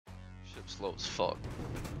Slow as fuck.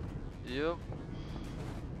 Yep.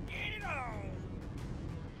 Get it on!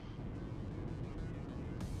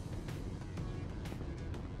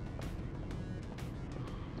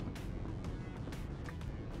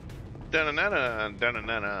 Dun-na-na-na,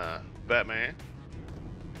 dun-na-na-na, Batman.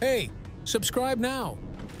 Hey, subscribe now.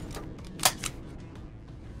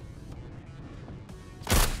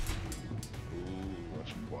 Ooh,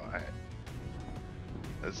 that's quiet.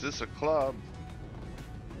 Is this a club?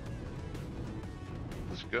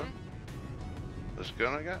 This gun? This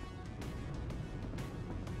gun I got?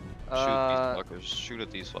 Shoot these fuckers. Shoot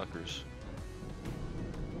at these fuckers.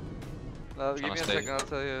 Give me a second, I'll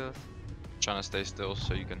tell you. Trying to stay still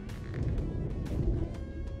so you can.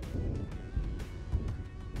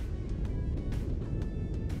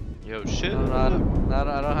 Yo, shit. No, I don't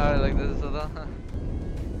have it like this, so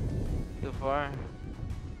too far.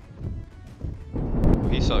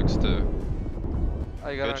 He sucks too.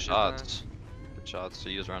 I got Good shots. Good shots.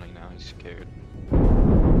 He is running now. He's scared.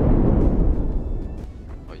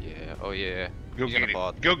 Oh yeah. Oh yeah. Go He's get gonna him.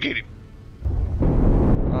 bot. Go get him.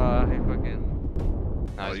 He fucking.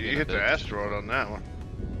 Nah, Oh, he's you being a hit the bitch. asteroid on that one.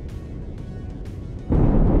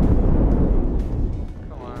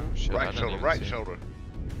 Come on. Shit, I Right didn't shoulder, even right see. shoulder.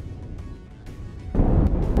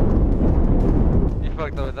 You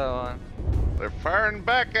fucked up with that one. They're firing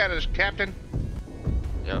back at us, Captain.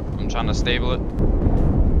 Yep, I'm trying to stable it.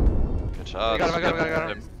 Good shots.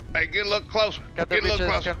 got him. Hey, get a little closer. Cap the Get a little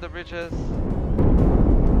breaches, closer. cap the breaches.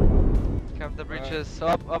 Cap the breaches.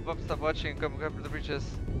 Up, stop watching. Come the breaches.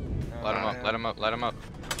 Let him up, let him up, let him up.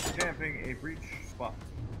 Camping a breach spot.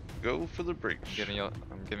 Go for the breach. I'm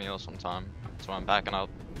giving you some time. That's why I'm backing up.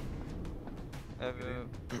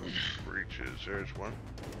 Breaches, there's one.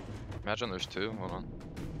 Imagine there's two. Hold on.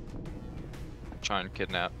 Try and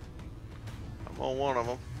kidnap. I'm on one of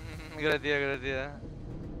them. Good idea, good idea.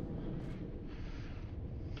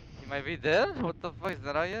 He might be dead? What the fuck, is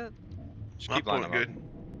that out yet? Just I'm keep lining doing him up.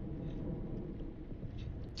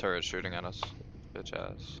 Turret shooting at us. Bitch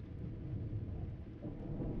ass.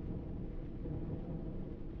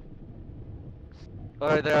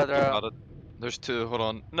 Alright, they're out. There's two. Hold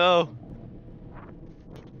on. No.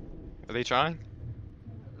 Are they trying?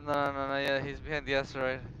 No, yeah, he's behind the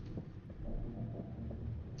asteroid.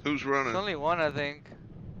 Who's There's running? only one, I think.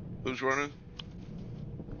 Who's running?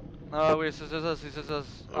 No, it's just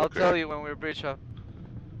us. I'll Okay. tell you when we're breach up.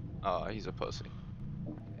 Oh, he's a pussy.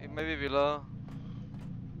 He may be below.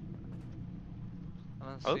 I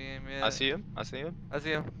don't Oh, see him yet. I see him. I see him. I see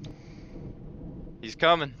him. He's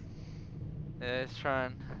coming. Yeah, he's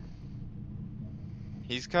trying.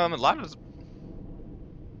 He's coming. Ladders.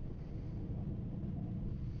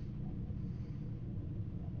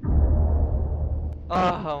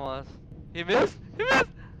 Oh, almost. He missed? He missed!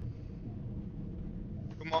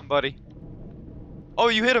 Come on, buddy. Oh,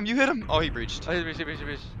 you hit him. You hit him. Oh, he breached. Oh, he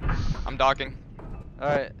breached. I'm docking.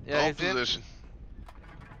 Alright, yeah, All he's in. position.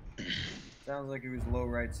 Sounds like he was low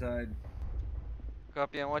right side.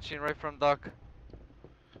 Copy, I'm watching right from dock.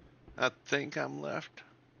 I think I'm left.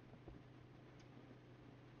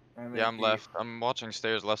 Yeah, I'm left. I'm watching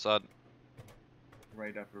stairs left side.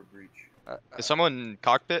 Right upper breach. Is someone in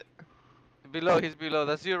cockpit? Below, he's below.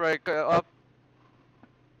 That's you, right? Up.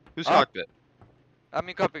 Who's Up. cockpit? I'm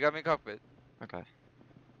in cockpit. Okay.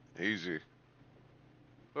 Easy.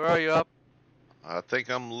 Where are you? Up? I think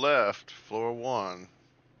I'm left, floor 1.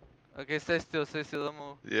 Okay, stay still, don't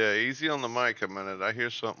move. Yeah, easy on the mic a minute. I hear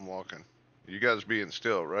something walking. You guys being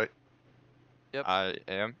still, right? Yep. I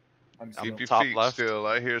am. I'm Keep your top feet left. still.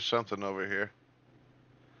 I hear something over here.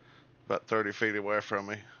 About 30 feet away from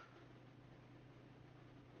me.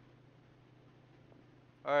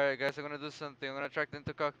 Alright, guys, I'm gonna do something. I'm gonna track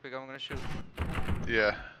into cockpit. I'm gonna shoot.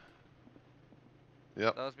 Yeah.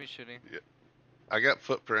 Yep. That was me shooting. I got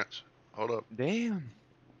footprints. Hold up. Damn.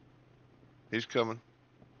 He's coming.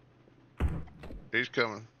 He's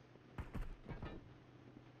coming.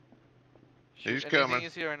 He's Anything coming. you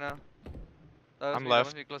see right now? That was I'm me, left.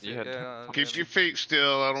 that was me close You to- had- yeah, Keep your feet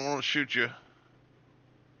still. I don't want to shoot you.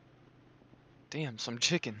 Damn, some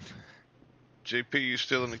chicken. JP, you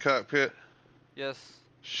still in the cockpit? Yes.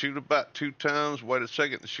 Shoot about 2 times. Wait a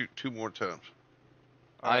second and shoot 2 more times.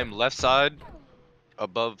 I am left side,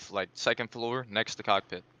 above like 2nd floor, next to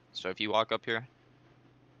cockpit. So if you walk up here,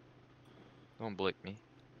 don't blick me.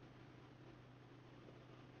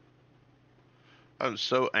 I'm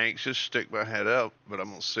so anxious, stick my head out, but I'm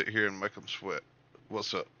gonna sit here and make them sweat.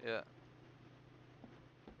 What's up? Yeah.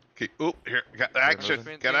 Keep, oop, here, got action,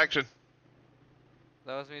 moving. got action.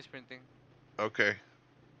 That was me sprinting. Okay.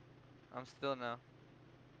 I'm still now.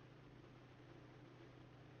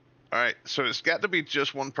 Alright, so it's got to be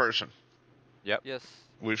just one person. Yes.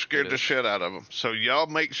 We've scared the is. shit out of them. So y'all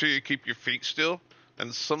make sure you keep your feet still,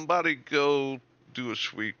 and somebody go do a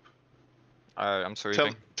sweep. Alright, I'm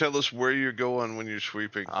sweeping. Tell us where you're going when you're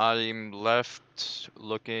sweeping. I'm left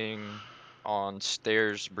looking on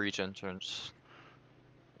stairs breach entrance.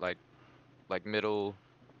 Like middle.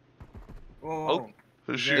 Whoa, Oh, whoa.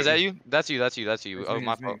 Who's Is shooting? Is that you? That's you. That's you. That's you. That's Oh, me,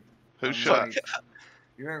 my that's me. fault. Who I'm shot? right.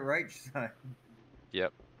 You're at right side.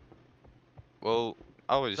 Yep. Well,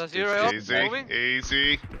 I was. That's you, right? Easy, Moving?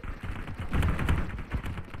 easy.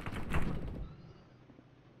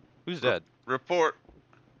 Who's dead? Report.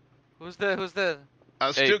 Who's dead? Who's dead?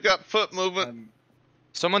 I still got foot movement.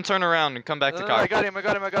 Someone turn around and come back to I cockpit. got him. I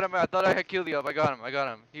got him. I got him. I thought I had killed you up. I got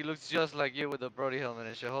him. He looks just like you with the Brody helmet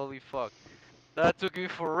and shit. Holy fuck. That took me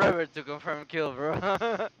forever to confirm kill, bro.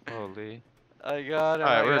 Holy. I got him.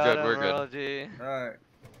 Alright, I we're got good, him, we're good. bro, G. Alright.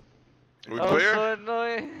 We That was clear? so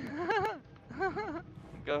annoying.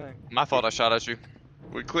 Going. My fault. I shot at you.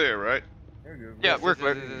 We clear, right? You're good. Yeah, Where-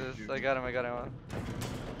 we're clear. Yes, I got him. I got him.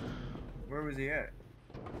 Where was he at?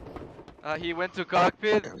 He went to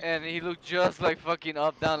cockpit and he looked just like fucking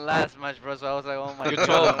up down last match, bro. So I was like, oh my Your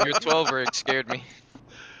god. 12. Your 12 rig scared me.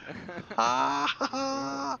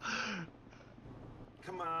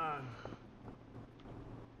 Come on.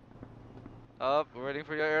 Up, we're waiting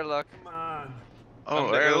for your airlock. Come on. Oh,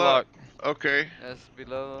 I'm the airlock. Okay. Yes,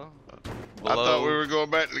 below. I thought we Below were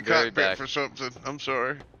going back to the very cockpit back. for something. I'm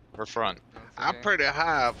sorry. or front. That's I'm okay. pretty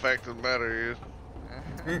high, fact of the matter is.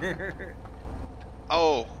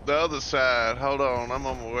 Oh, the other side. Hold on, I'm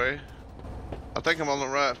on my way. I think I'm on the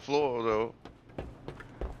right floor, though.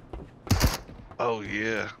 Oh,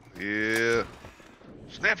 yeah. Yeah.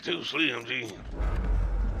 Snap to Slim G.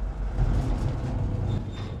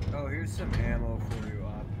 Oh, here's some ammo for you,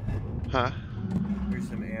 Op. Huh? Here's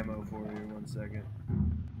some ammo for you. 1 second.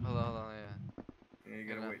 Hold on, yeah. Yeah, you Good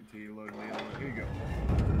gotta enough. wait until you load the ammo. Here you go.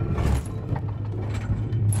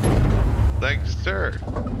 Thanks, sir.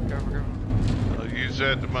 Careful. I'll use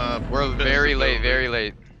that to my. We're very late, visibility. very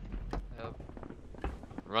late. Yep.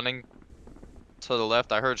 Running to the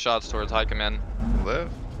left. I heard shots towards high command.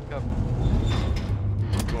 Left. Yep.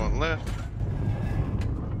 Going left.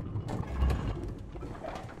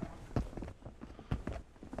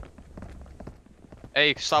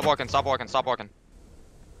 Hey, stop walking, stop walking, stop walking.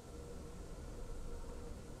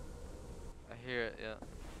 I hear it, yeah.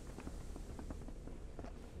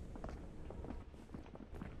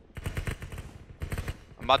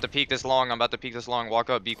 I'm about to peek this long, I'm about to peek this long. Walk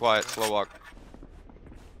up, be quiet, slow walk.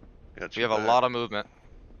 Got We your have a back. lot of movement.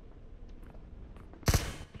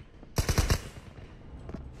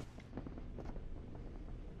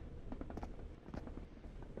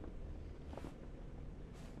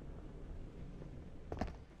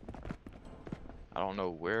 I don't know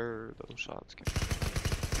where those shots came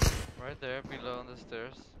from. Right there, below on the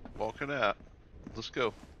stairs. Walking out. Let's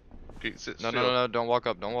go. Keep sit No, still. no, don't walk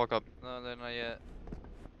up, don't walk up. No, they're not yet.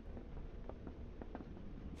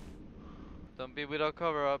 Don't be without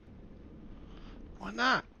cover up. Why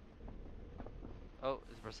not? Oh,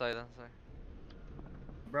 it's Poseidon, sorry.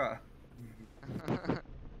 Bruh.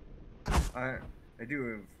 I do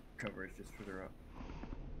have coverage just further up.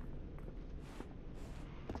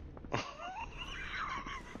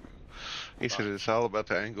 He said it's all about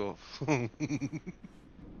the angle.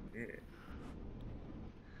 Yeah.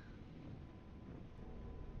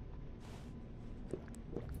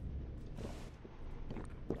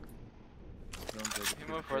 Sounds like You it's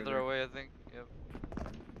move further away, I think. Yep.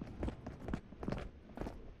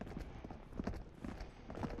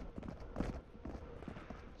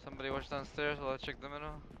 Somebody watch downstairs while I check the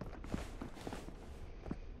middle.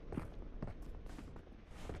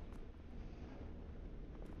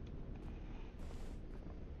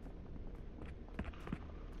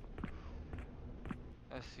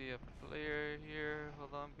 I see a player here.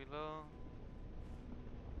 Hold on, below.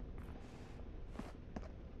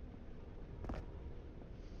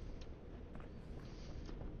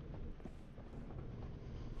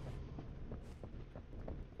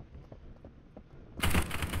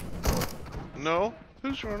 No?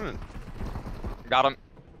 Who's running? Got him.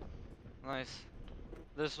 Nice.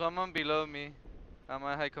 There's someone below me. I'm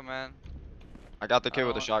at high command. I got the kid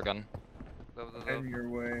with the Oh. shotgun. Love. heading your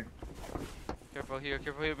way. Careful here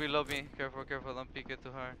below me. Careful, don't peek it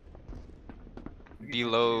too hard. You can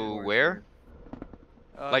Below see where?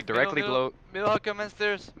 Like directly below. Middle high command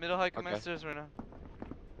stairs. Middle high command Okay. stairs right now.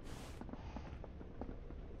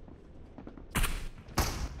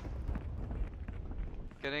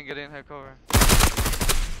 Get in, high cover.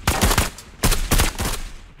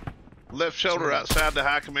 Left shoulder outside the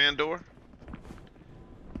high command door.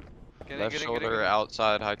 Get Left in, shoulder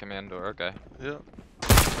outside high command door. Okay. Yep.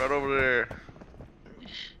 Right over there.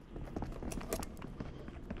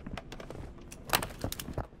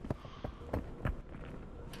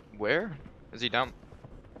 Where? Is he down?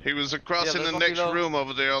 He was across Yeah, in the there's one next below. room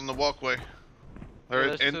over there on the walkway.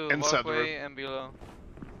 Or There's two, inside the walkway room. and below.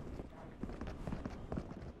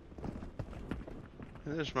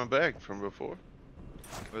 There's my bag from before.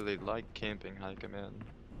 Really like camping high command.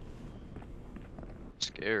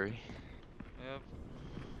 Scary. Yep.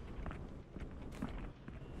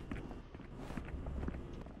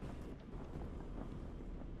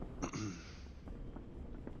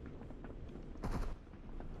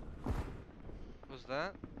 Who's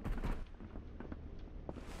that?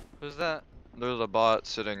 Who's that? There's a bot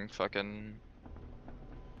sitting fucking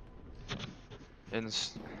in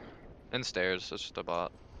stairs. It's just a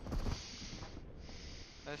bot.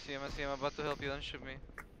 I see him, I'm about to help you, don't shoot me.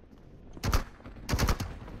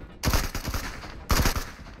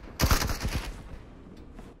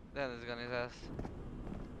 Damn, this gun his ass.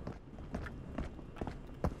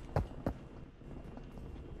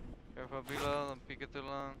 Careful below, don't peek it too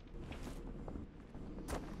long.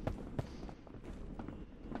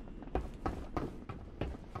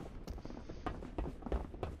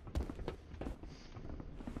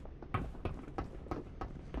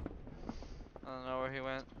 I don't know where he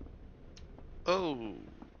went. Oh,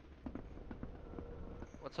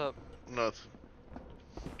 What's up? nothing.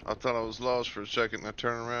 I thought I was lost for a second and I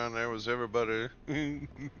turned around and there was everybody.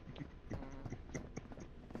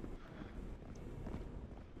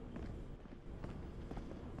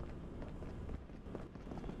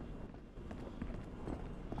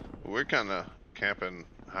 We're kinda camping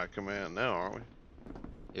high command now, aren't we?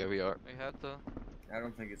 Yeah, we are. We had to. I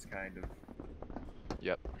don't think it's kind of.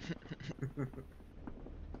 Yep.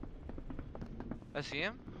 I see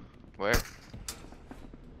him? Where?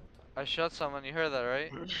 I shot someone, you heard that,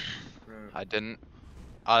 right? I didn't.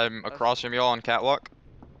 I'm across from y'all on catwalk.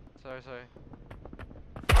 Sorry.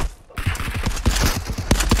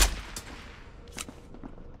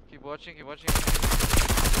 Keep watching.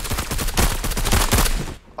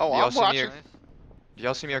 Oh, Y'all I'm see me watching. Nice. Do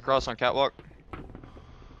y'all see me across on catwalk?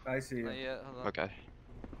 I see you. Not yet, hold on. Okay.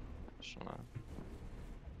 Just wanna-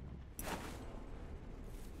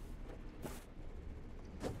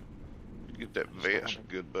 Get that vest,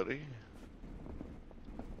 good buddy.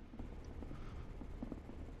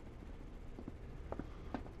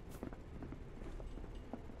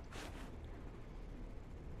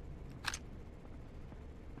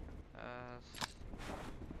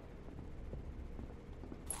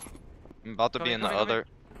 I'm about to be in the other.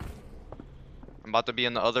 I'm about to be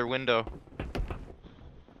in the other window.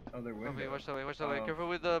 Other window. Okay, watch that way. Oh. Careful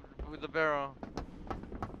with the barrel.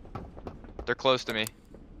 They're close to me.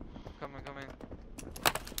 Coming.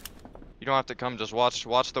 You don't have to come. Just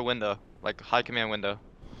watch the window, like high command window.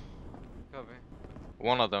 Copy.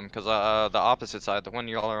 One of them, cause the opposite side, the one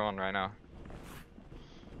y'all are on right now.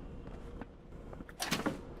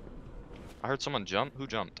 I heard someone jump. Who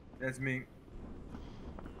jumped? That's me.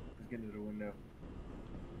 Let's get into the window.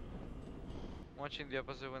 Watching the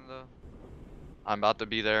opposite window. I'm about to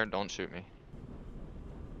be there. Don't shoot me.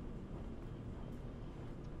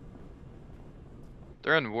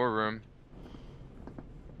 They're in war room.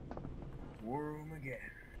 War room again.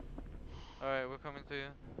 Alright, we're coming to you.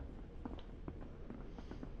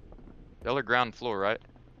 Y'all are ground floor, right?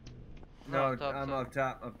 No, up top, I'm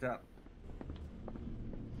top. up top.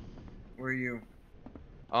 Where are you?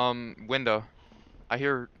 Window. I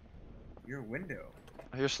hear Your window.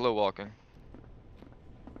 slow walking.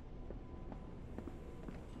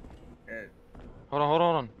 Hold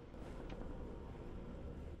on.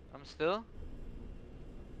 I'm still?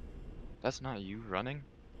 That's not you running.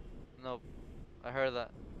 Nope. I heard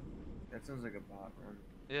that. That sounds like a bot run.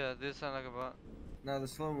 Yeah, this sound like a bot. Now the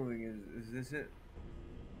slow moving is this it?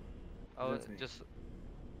 Oh, That's me. just.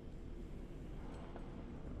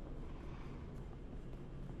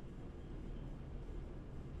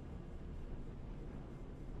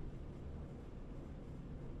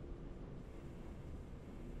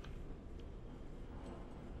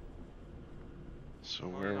 So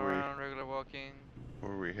Moving around, regular walking.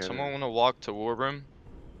 where are we headed? Someone wanna walk to war room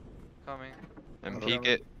Coming. and Hold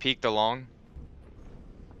on. peek along.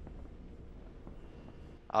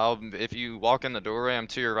 If you walk in the doorway, I'm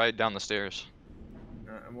to your right down the stairs.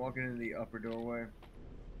 I'm walking in the upper doorway.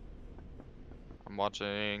 I'm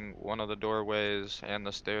watching one of the doorways and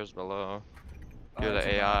the stairs below. Oh, Hear that's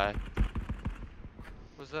the a bot. AI.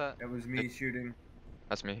 Who's that? That was me shooting.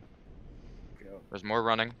 That's me. Go. There's more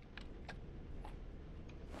running.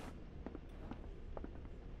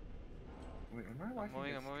 Wait, am I watching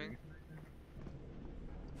moving, this I'm moving. stream?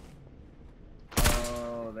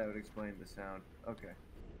 that would explain the sound. Okay.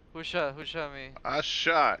 Who shot me? I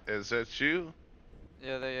shot. Is that you?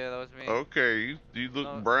 Yeah, that was me. Okay, you look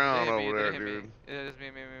No, brown they hit me, over they there, hit me. dude. Yeah, it's me.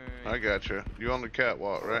 I got you. You on the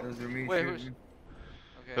catwalk, right? Those are me Wait, who's- shooting.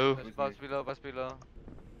 Okay, Who? there's box below, box below.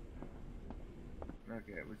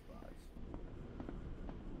 Okay, it was bots.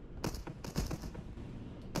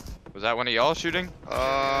 Was that one of y'all shooting? Shooting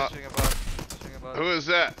a box. Shooting a box. Who is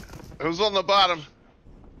that? Who's on the bottom?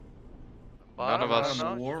 None of us.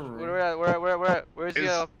 No, War room. where at? Where's he?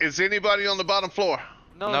 Is anybody on the bottom floor?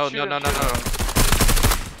 No. Shoot him.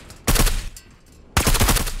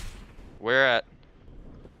 Where at?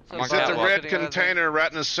 So I'm on He's at the catwalk. red container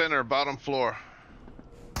right in the center, bottom floor.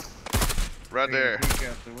 Right Take a there. peek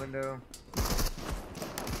out the window.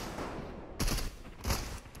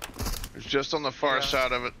 It's just on the far Yeah.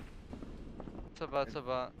 side of it. It's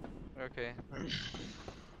about. Okay.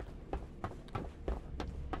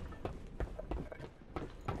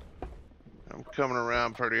 I'm coming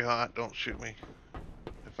around pretty hot. Don't shoot me.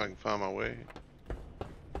 If I can find my way.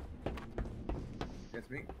 That's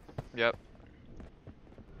me. Yep.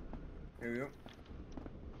 Here we go.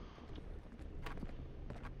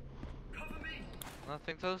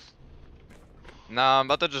 Nothing toast? Nah, I'm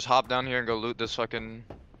about to just hop down here and go loot this fucking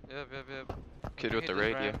Yep. kid I with think the he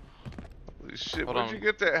just radio. ran. Holy shit, Hold where'd on. you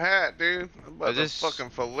get that hat, dude? I'm about Is to this- fucking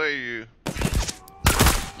fillet you.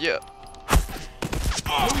 Yeah.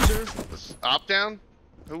 Loser. This op down?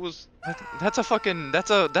 Who was... That's a fucking, that's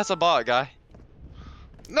a bot, guy.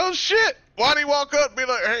 No shit! Why'd he walk up and be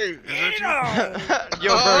like, hey, is that you?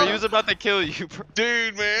 Yo, bro, he was about to kill you, bro.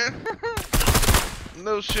 Dude, man.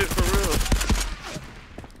 No shit for real.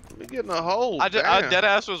 Let me get in a hole. I damn.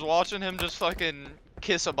 deadass was watching him just fucking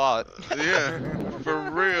kiss a bot. Yeah, for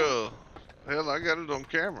real. Hell, I got it on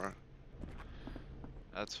camera.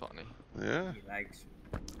 That's funny. Yeah, He likes.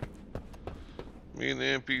 me and the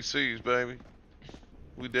NPCs, baby.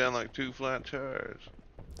 We down like 2 flat tires.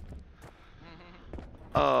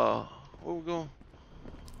 Where we going?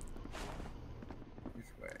 This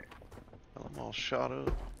way. I'm all shot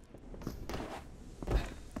up.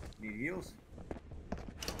 Need heals?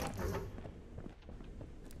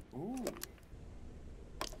 Ooh.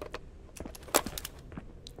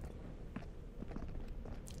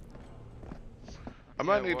 I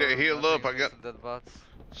might Yeah, need war to room, heal up. I nothing, got just dead bots.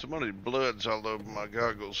 some of these bloods all over my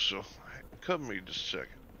goggles, so cover me just a second.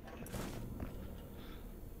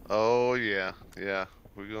 Oh yeah, yeah.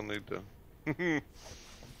 We're gonna need to.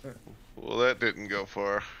 Well, that didn't go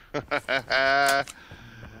far. About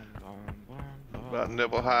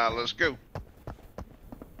nipple high. Let's go.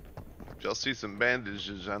 If y'all see some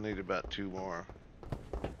bandages, I need about 2 more.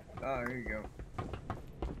 Oh, here you go.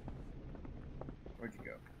 Where'd you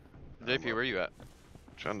go? JP, where you at?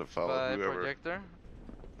 Trying to follow By whoever projector?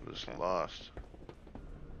 was lost.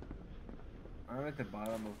 I'm at the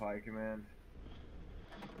bottom of high command.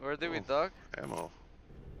 Where did we Oh. dock? Ammo.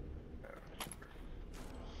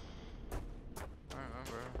 I don't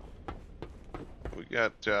remember. We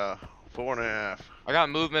got 4.5. I got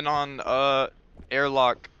movement on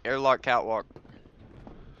airlock catwalk.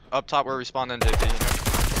 Up top where we spawned in, JP.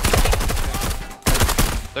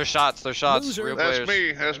 They're shots, Loser. real That's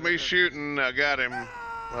players. me. That's me shooting. I got him.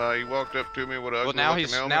 He walked up to me with a Well, ugly now looking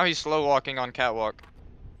helmet. he's slow walking on catwalk.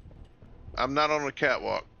 I'm not on the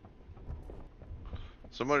catwalk.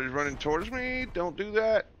 Somebody's running towards me. Don't do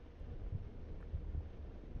that.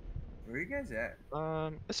 Where are you guys at?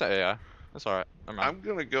 It's a AI. That's alright. Never mind. I'm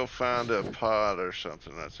gonna go find a pod or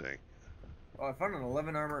something, I think. Oh, I found an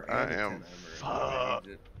 11 armor I and a 10 am armor. fucked.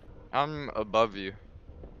 I'm above you.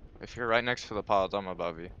 If you're right next to the pods, I'm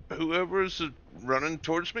above you. Whoever's running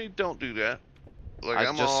towards me, don't do that. Like I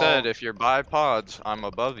I'm just all, said if you're by pods, I'm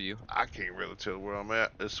above you. I can't really tell where I'm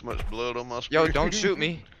at. There's so much blood on my Yo, screen. don't shoot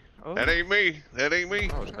me. Oh. That ain't me. That ain't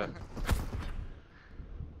me. Oh, it's bad.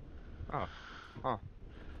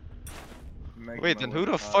 Making Wait, my then way who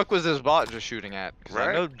to the pods. fuck was this bot just shooting at? Because I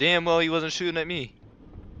Right? know damn well he wasn't shooting at me.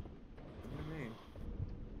 What do you mean?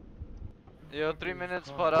 Yo, 3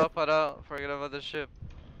 minutes, pot out. Forget about the ship.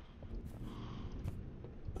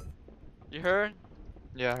 You heard?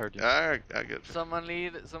 Yeah, I heard you. I get you. Someone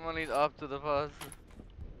lead up to the pods.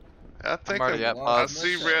 I think already at I pods.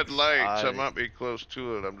 see red lights. I I- might be close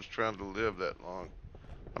to it. I'm just trying to live that long.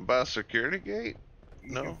 I'm by a security gate.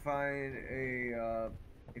 You No. can find a,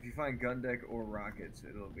 if you find gun deck or rockets,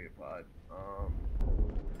 it'll be a pod.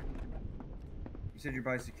 You said you're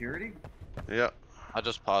by security? Yeah. I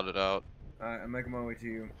just podded out. Alright, I'm making my way to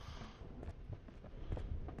you.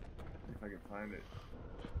 If I can find it.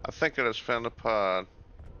 I think I just found a pod.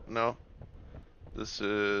 No. This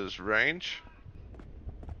is range.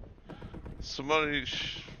 Somebody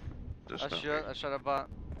Just I not shot. I shot a bot.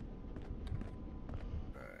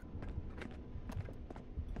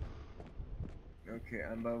 Okay,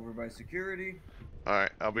 I'm over by security.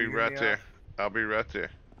 Alright, I'll be You hear right me there. out? I'll be right there.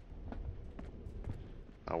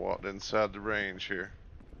 I walked inside the range here.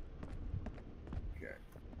 Okay.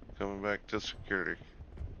 Coming back to security.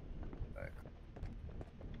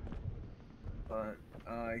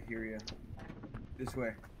 I hear you. This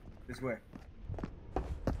way. This way.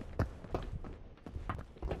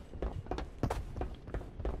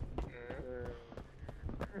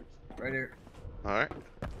 Right here. Alright.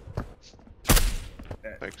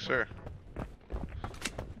 Yeah. Thanks, sir.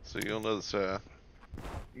 See you on the other side.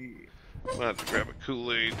 Yeah. I'm gonna have to grab a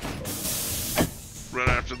Kool-Aid. Run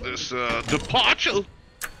after this departure.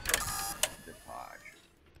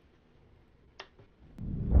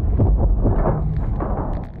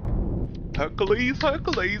 Hercules,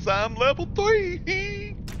 Hercules, I'm level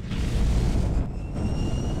 3.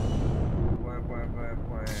 Wah, wah, wah,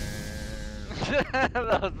 wah. That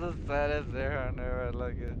was the saddest air on there. I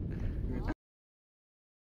like it.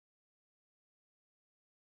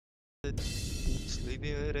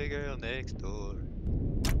 Sleeping with a girl next door.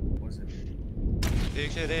 What's it?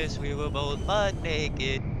 Picture this, we were both butt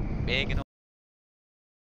naked, making a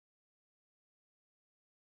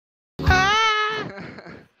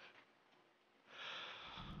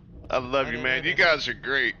I love you, man. You guys are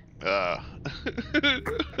great. I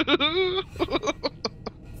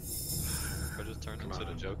just turned into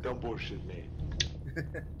the Joker. Don't bullshit me.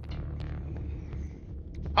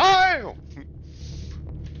 Hi!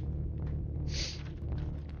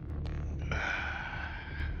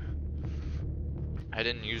 I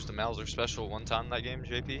didn't use the Mauser special one time that game,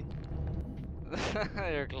 JP.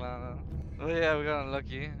 You're clowning. Oh yeah, we got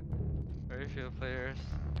unlucky. Very few players.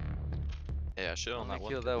 Yeah, shit on Only that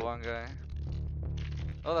one. killed that one guy.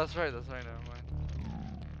 Oh, that's right. That's right. Never mind.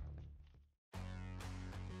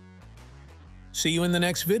 See you in the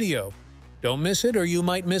next video. Don't miss it or you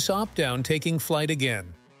might miss Op-Down taking flight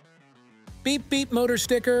again. Beep beep motor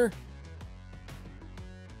sticker.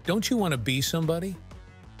 Don't you want to be somebody?